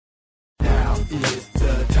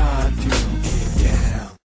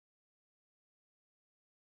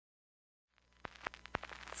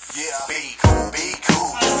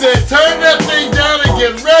said, turn that thing down and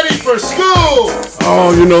get ready for school.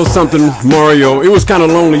 Oh, you know something, Mario? It was kind of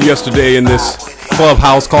lonely yesterday in this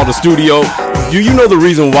clubhouse called the studio. Do you know the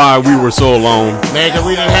reason why we were so alone? Man, cause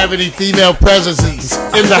we didn't have any female presences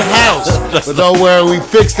in the house. But don't worry, we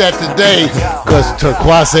fixed that today. Cause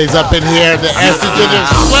Turquoise's up in here and the estrogen is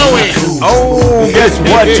flowing. Oh, guess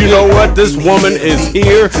what? You know what? This woman is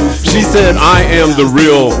here. She said, I am the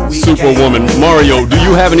real superwoman. Mario, do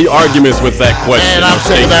you have any arguments with that question? Man, I'm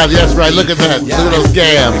checking out. Yes, right. Look at that. Look at those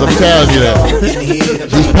gams. I'm telling you that.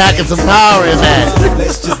 She's packing some power in that.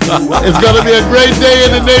 It's going to be a great day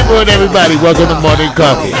in the neighborhood, everybody. Welcome to Morning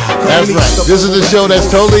Coffee. That's right. This is a show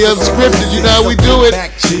that's totally unscripted. You know how we do it.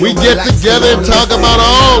 We get together and talk about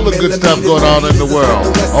all the good stuff going on in the world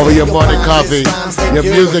over your morning coffee, your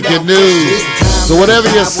music, your news. So whatever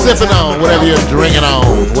you're sipping on, whatever you're drinking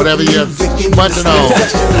on, whatever you're munching on,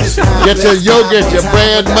 get your yogurt, your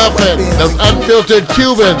bread muffin, those unfiltered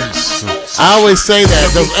Cubans. I always say that,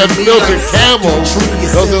 those unfiltered camels,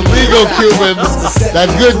 those illegal Cubans, that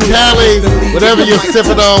good Cali, whatever you're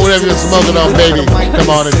sipping on, whatever you're smoking on, baby, come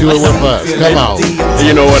on and do it with us. Come on.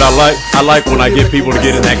 You know what I like? I like when I get people to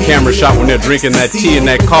get in that camera shot when they're drinking that tea and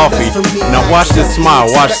that coffee. Now watch this smile,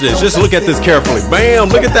 watch this. Just look at this carefully. Bam,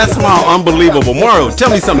 look at that smile, unbelievable. Mario, tell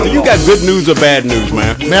me something. You got good news or bad news,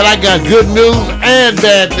 man? Man, I got good news and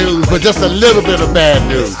bad news, but just a little bit of bad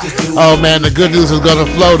news. Oh man, the good news is gonna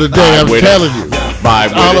flow today, I'm telling you.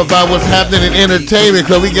 It's all about what's happening in entertainment,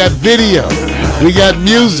 because we got video, we got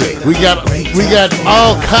music, we got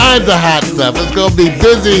all kinds of hot stuff. It's gonna be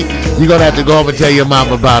busy. You're gonna have to go home and tell your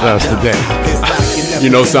mom about us today. You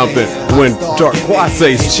know something? When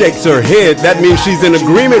Turquoise shakes her head, that means she's in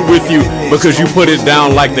agreement with you because you put it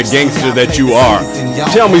down like the gangster that you are.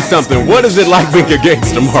 Tell me something. What is it like being a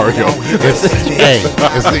gangster, Mario?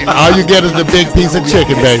 All you get is the big piece of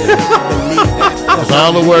chicken, baby. That's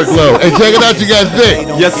all the workload. Hey, check it out, you guys think.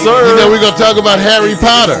 Yes, sir. You know, we're going to talk about Harry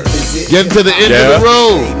Potter. Getting to the end of the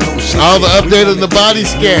road. All the updates on the body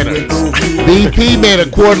scanners. BP made a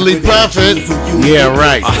quarterly profit. Yeah,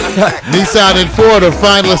 right. Nissan and Ford are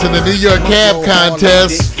finalists in the New York Cab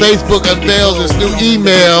Contest. Facebook unveils its new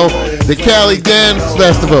email. The Cali Dance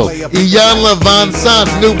Festival. Iyanla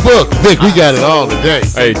Vanzant's new book. Vic, we got it all today.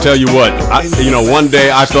 Hey, tell you what. One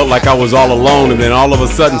day I felt like I was all alone, and then all of a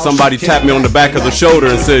sudden somebody tapped me on the back of the shoulder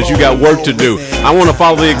and says, you got work to do. I want to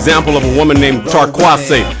follow the example of a woman named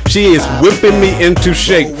Turquoise. She is whipping me into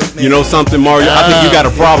shape. You know something, Mario? I think you got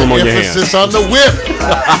a problem on your hands. Emphasis on the whip.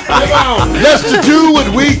 Come on. Let's do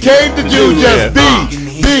what we came to do. Just be.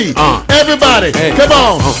 Everybody, come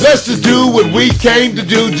on. Let's just do what we came to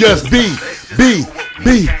do. Just be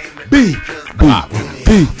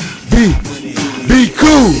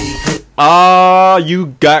cool. You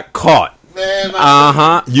got caught.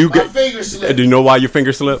 Man, You got. My finger slipped. Do you know why your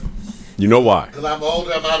finger slipped? You know why? Because I'm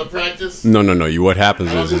older, I'm out of practice? No. What happens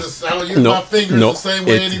I don't use my fingers the same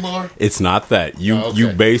way anymore? It's not that.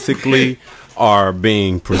 You basically are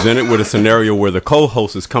being presented with a scenario where the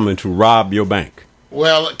co-host is coming to rob your bank.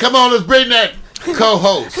 Well, come on, let's bring that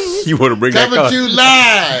co-host. You want to bring that coming to you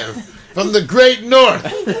live from the great north.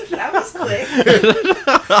 That was quick.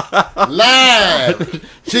 Live.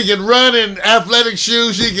 She can run in athletic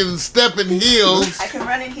shoes. She can step in heels. I can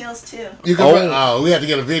run in heels too. You can run. Oh, we have to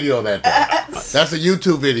get a video of that. That's a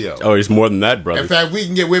YouTube video. Oh, it's more than that, brother. In fact, we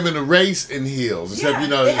can get women to race in heels. Yeah, Except,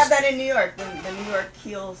 they have that in New York. The New York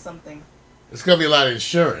heel something. It's going to be a lot of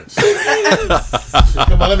insurance. So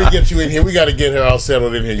come on, let me get you in here. We got to get her all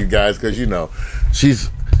settled in here, you guys, because, she's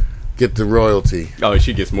get the royalty. Oh,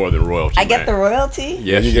 she gets more than royalty. I get the royalty?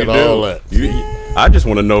 Yes, you you get do. all that. I just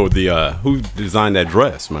want to know who designed that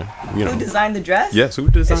dress, man. Who designed the dress? Yes, who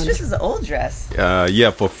designed it? This is an old dress.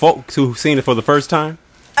 Yeah, for folks who've seen it for the first time.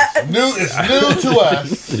 It's new to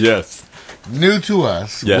us. Yes. New to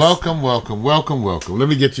us. Yes. Welcome. Let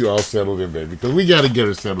me get you all settled in, baby, because we got to get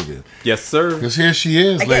her settled in. Yes, sir. Because here she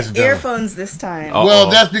is, I ladies and get gentlemen. earphones this time. Well,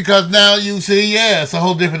 that's because now you see, it's a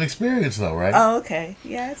whole different experience, though, right? Oh, okay.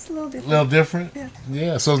 Yeah, it's a little different. A little different?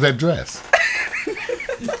 Yeah. So's that dress.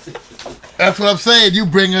 That's what I'm saying. You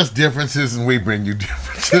bring us differences, and we bring you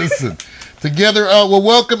differences. And together,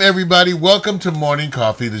 welcome, everybody. Welcome to Morning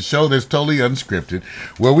Coffee, the show that's totally unscripted,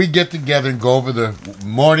 where we get together and go over the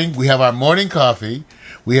morning. We have our morning coffee.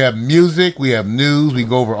 We have music. We have news. We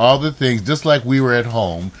go over all the things, just like we were at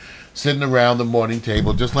home, sitting around the morning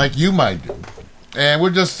table, just like you might do. And we're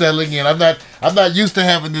just settling in. I'm not used to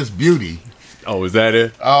having this beauty. Oh, is that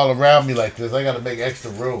it? All around me like this. I got to make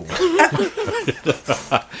extra room.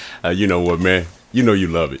 You know what, man? You know you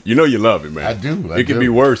love it. You know you love it, man. I do. It can be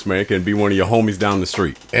worse, man. It can be one of your homies down the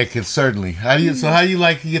street. It can certainly. How do you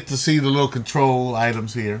like to get to see the little control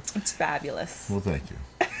items here? It's fabulous. Well, thank you.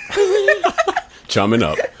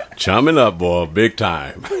 Chumming up, boy, big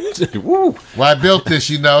time. Woo. Well, I built this,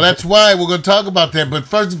 That's why we're going to talk about that. But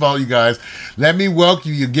first of all, you guys, let me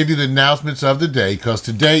welcome you, give you the announcements of the day, because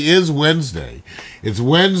today is Wednesday. It's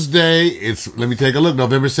Wednesday. Let me take a look,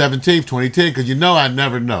 November 17th, 2010, because I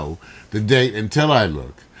never know the date until I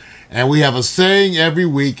look. And we have a saying every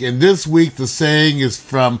week, and this week the saying is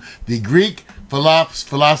from the Greek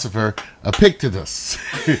philosopher Epictetus.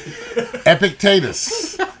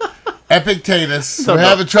 Epictetus. We're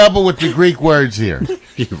having trouble with the Greek words here.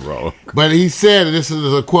 You're wrong. But he said, and this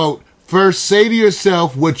is a quote, first say to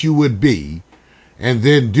yourself what you would be, and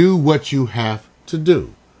then do what you have to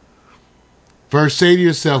do. First say to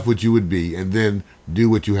yourself what you would be, and then do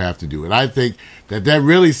what you have to do. And I think that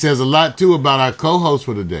really says a lot, too, about our co-host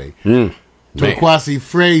for the day, Torquasi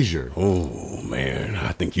Frazier. Oh, man.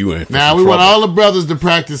 I think you in for Now, we want all the brothers to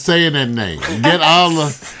practice saying that name.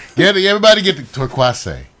 Everybody get the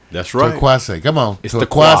Torquasi. That's right. Torquasi. Come on. It's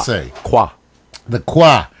Torquasi. Qua. The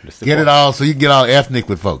qua. Get qua. it all so you can get all ethnic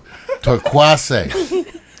with folk. Torquasi.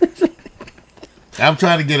 I'm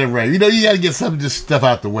trying to get it right. You got to get some of this stuff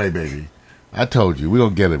out the way, baby. I told you, we're going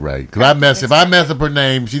to get it right. Because if I mess up her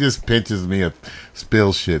name, she just pinches me and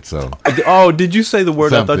spills shit, so. Oh, did you say the word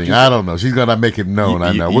something. I thought you I don't know. She's going to make it known,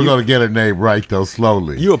 I know. We're going to get her name right, though,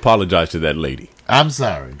 slowly. You apologize to that lady. I'm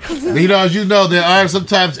sorry. As you know, there are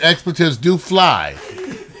sometimes expletives do fly.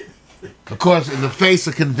 Of course, in the face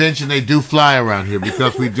of convention, they do fly around here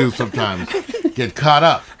because we do sometimes get caught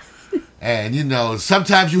up. And,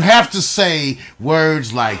 sometimes you have to say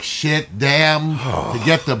words like shit, damn, to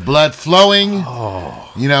get the blood flowing.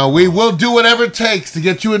 We will do whatever it takes to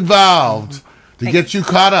get you involved, to get you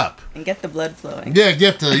caught up. And get the blood flowing. Yeah,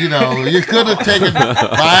 you could have taken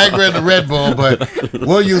Viagra and the Red Bull, but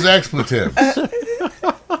we'll use expletives.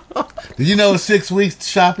 Did you know it's 6 weeks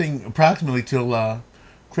shopping approximately till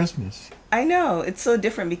Christmas? I know. It's so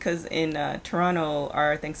different because in Toronto,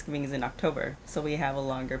 our Thanksgiving is in October, so we have a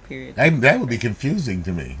longer period. That would be confusing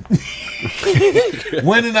to me.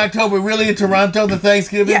 When in October, really in Toronto, the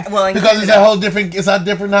Thanksgiving? Yeah, well, because it's a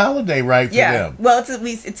different holiday, right, for them. Well,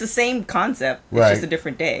 it's the same concept. It's right. just a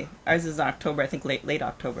different day. Ours is in October, I think late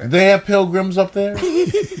October. Do they have pilgrims up there?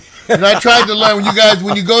 And I tried to learn,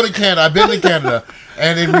 when you go to Canada, I've been to Canada,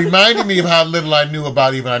 and it reminded me of how little I knew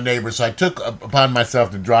about even our neighbors. So I took upon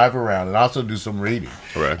myself to drive around and also do some reading.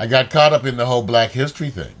 Right. I got caught up in the whole Black History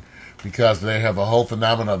thing because they have a whole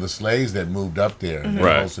phenomenon of the slaves that moved up there. Mm-hmm.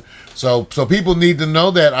 Right. So people need to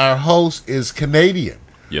know that our host is Canadian.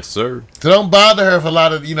 Yes, sir. So don't bother her for a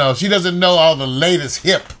lot of, she doesn't know all the latest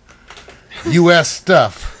hip U.S.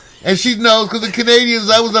 stuff. And she knows because the Canadians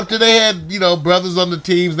I was up there, they had, brothers on the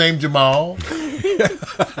teams named Jamal.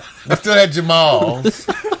 They still had Jamals.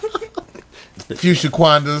 A few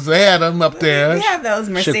Shaquandas. They had them up there. We have those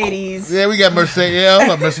Mercedes. Yeah, we got Mercedes.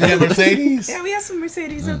 Yeah, Mercedes. Yeah, we have some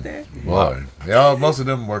Mercedes up there. Boy, most of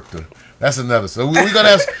them work that's another. So we're gonna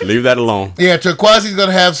have leave that alone. Yeah, Turquoise's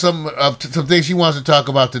gonna have some things she wants to talk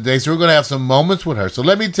about today. So we're gonna have some moments with her. So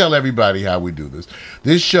let me tell everybody how we do this.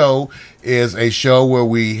 This show is a show where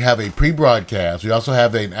we have a pre-broadcast. We also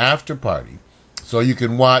have an after party. So you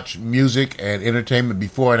can watch music and entertainment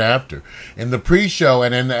before and after. In the pre-show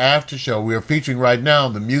and in the after show, we are featuring right now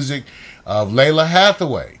the music of Layla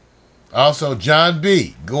Hathaway, also John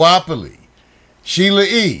B., Guapoli, Sheila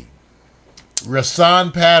E.,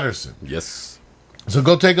 Rasan Patterson. Yes. So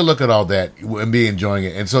go take a look at all that and be enjoying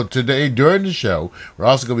it. And so today, during the show, we're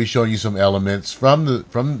also going to be showing you some elements from the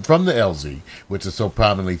LZ, which is so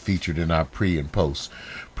prominently featured in our pre and post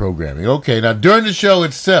programming. Okay, now during the show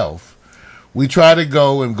itself, we try to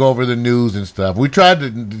go over the news and stuff. We tried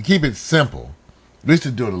to keep it simple. We used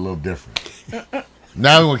to do it a little different.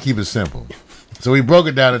 Now we want to keep it simple. So we broke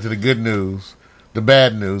it down into the good news, the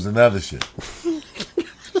bad news, and other shit.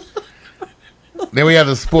 Then we have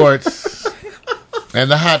the sports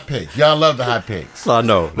and the hot picks. Y'all love the hot picks. I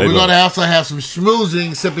know. We're going to also have some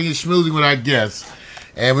schmoozing, sipping and schmoozing with our guests.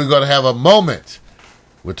 And we're going to have a moment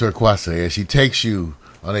with Turquoise as she takes you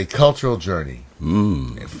on a cultural journey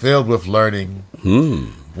filled with learning,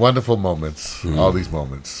 wonderful moments, all these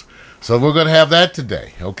moments. So we're going to have that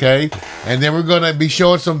today, okay? And then we're going to be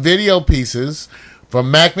showing some video pieces from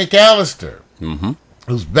Mac McAllister,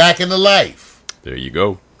 who's back in the life. There you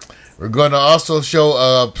go. We're going to also show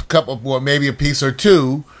a couple, or maybe a piece or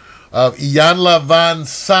two, of Iyanla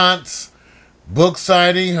Vanzant's book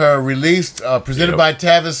signing, her release, presented by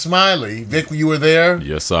Tavis Smiley. Vic, you were there?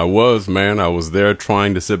 Yes, I was, man. I was there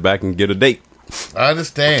trying to sit back and get a date. I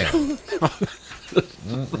understand.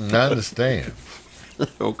 I understand.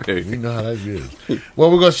 Okay. You know how that is. Well,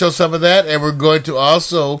 we're going to show some of that, and we're going to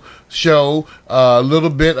also show a little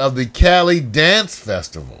bit of the Cali Dance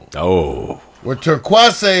Festival. Oh. Where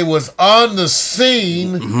Turquoise was on the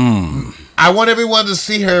scene. I want everyone to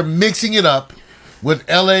see her mixing it up with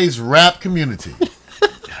LA's rap community.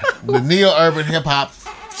 The neo-urban hip-hop.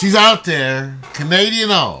 She's out there,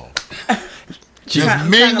 Canadian all. Just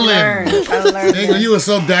mingling. You were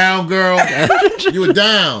so down, girl. You were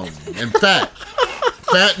down and fat.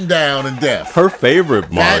 Fat and down and deaf. Her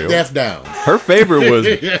favorite, Mario. Fat, deaf, down. Her favorite was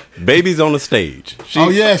Babies on the Stage.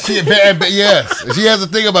 Yes. She has a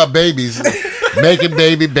thing about babies. Making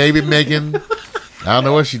baby making. I don't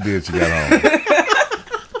know what she did. She got on.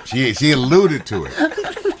 She alluded to it.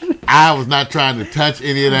 I was not trying to touch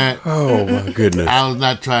any of that. Oh, my goodness. I was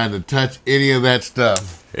not trying to touch any of that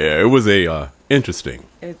stuff. Yeah, it was interesting.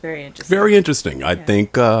 It was very interesting. Very interesting. I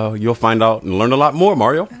think you'll find out and learn a lot more,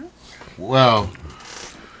 Mario. Well,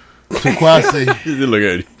 Turquoise, Look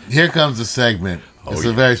at it. here comes the segment. It's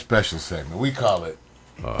a very special segment. We call it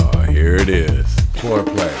Here it is.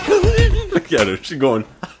 Foreplay. Look at her. She's going,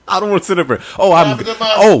 I don't want to sit up here.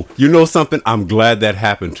 Oh, you know something? I'm glad that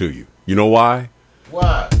happened to you. You know why?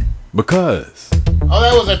 Why? Because. Oh,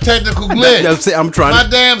 that was a technical glitch. I'm trying. My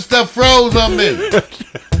damn stuff froze on me.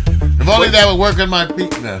 If only that would work on my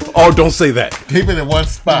feet now. Oh, don't say that. Keep it in one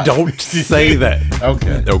spot. Don't say that.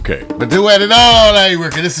 Okay. But do it at all ain't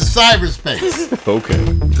working. This is cyberspace. Okay.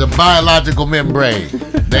 It's a biological membrane.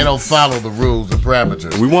 They don't follow the rules and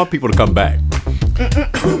parameters. We want people to come back.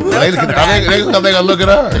 They gonna look at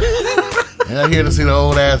her. They're not here to see the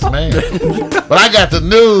old ass man. But I got the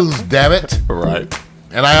news, damn it. Right.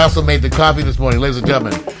 And I also made the coffee this morning, ladies and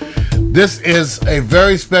gentlemen. This is a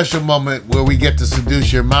very special moment where we get to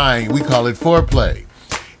seduce your mind. We call it foreplay.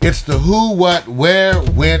 It's the who, what, where,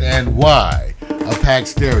 when, and why of Pack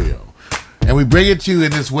Stereo. And we bring it to you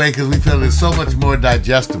in this way because we feel it's so much more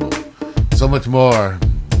digestible. So much more,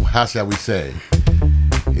 how shall we say,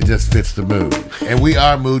 it just fits the mood. And we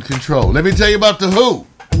are mood control. Let me tell you about the who.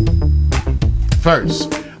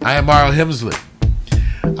 First, I am Mario Hemsley.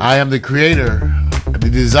 I am the creator, the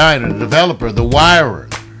designer, the developer, the wirer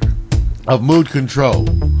of Mood Control,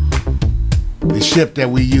 the ship that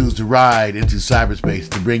we use to ride into cyberspace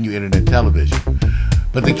to bring you internet television.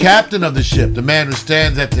 But the captain of the ship, the man who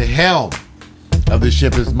stands at the helm of the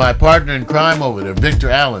ship, is my partner in crime over there,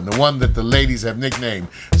 Victor Allen, the one that the ladies have nicknamed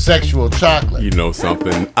Sexual Chocolate. You know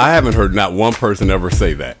something? I haven't heard not one person ever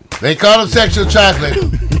say that. They call him Sexual Chocolate.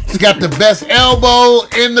 He's got the best elbow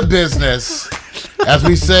in the business. As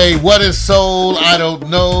we say, what is soul? I don't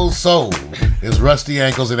know. Soul is rusty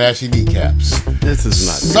ankles and ashy kneecaps. This is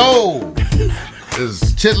not soul is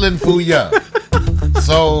chitlin Fu Young.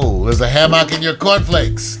 Soul is a hammock in your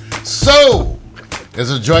cornflakes. Soul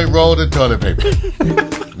is a joint rolled in toilet paper.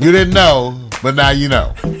 You didn't know, but now you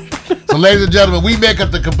know. So, ladies and gentlemen, we make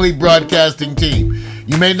up the complete broadcasting team.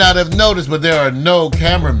 You may not have noticed, but there are no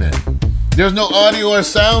cameramen. There's no audio or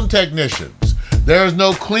sound technicians. There is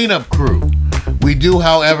no cleanup crew. We do,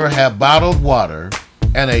 however, have bottled water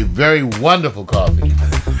and a very wonderful coffee.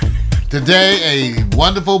 Today, a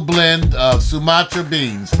wonderful blend of Sumatra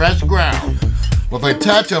beans, fresh ground, with a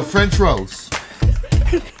touch of French roast.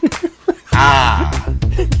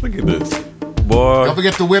 Look at this. Boy. Don't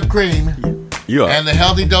forget the whipped cream and the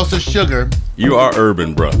healthy dose of sugar. You are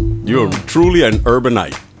urban, bro. You are truly an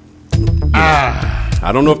urbanite.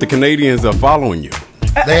 I don't know if the Canadians are following you.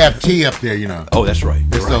 They have tea up there, you know. Oh, that's right.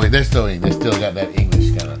 They still got that English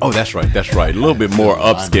kind of. Oh, that's right. That's right. A little bit more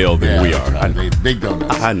upscale than we are. Big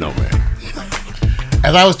donuts. I know, man.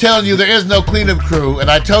 As I was telling you, there is no cleanup crew,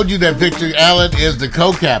 and I told you that Victor Allen is the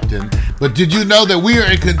co-captain. But did you know that we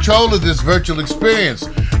are in control of this virtual experience?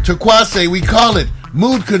 Turquoise, we call it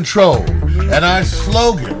Mood Control. And our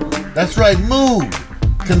slogan, that's right, Mood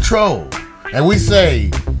Control. And we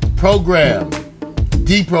say program,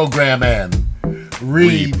 deprogram, and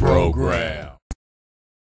reprogram.